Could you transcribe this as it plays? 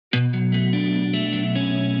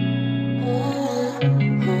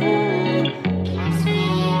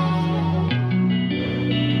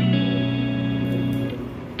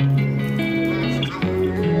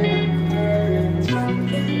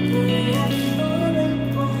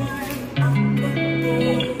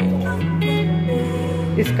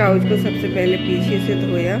इस काउच को सबसे पहले पीछे से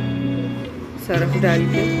धोया सर्फ डाल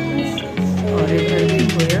के और इधर भी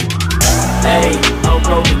धोया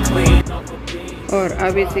और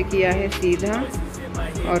अब इसे किया है सीधा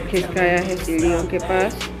और खिसकाया है सीढ़ियों के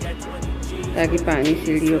पास ताकि पानी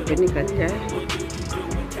सीढ़ियों पे निकल जाए।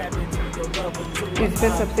 इस पर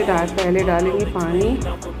सबसे पहले डालेंगे पानी,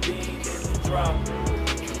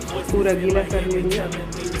 पूरा गीला कर लेंगे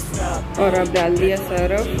और अब डाल दिया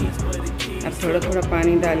सर्फ। अब थोड़ा थोड़ा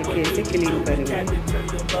पानी डाल के इसे क्लीन करेंगे।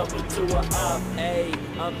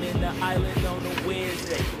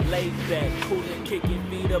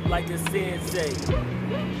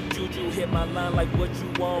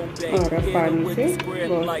 और अब पानी से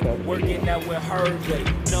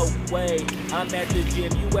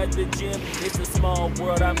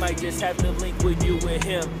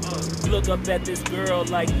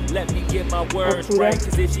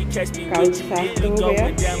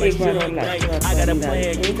I got a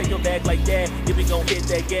plan, you take your bag like that, then we gon' hit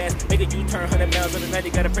that gas, make a U-turn 100 miles on the night,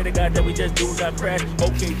 you gotta pray to God that we just do not crash.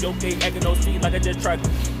 Okay, acting no scene like I just tried.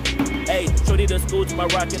 Hey, shorty the school to my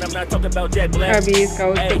rocket, I'm not talking about Jack Black. अभी इस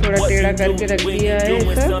couch को थोड़ा टेढ़ा करके रख दिया है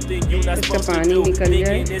सब, इसका पानी निकल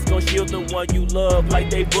जाए।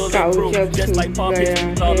 काउच अब सूख गया है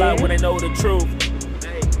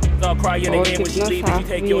और कितना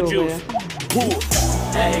साफ भी हो गया।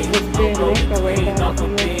 इस पे हमें कवर डाल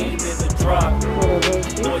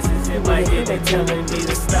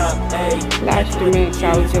लास्ट में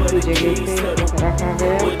काउच अपनी जगह पे रखा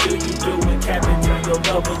गया।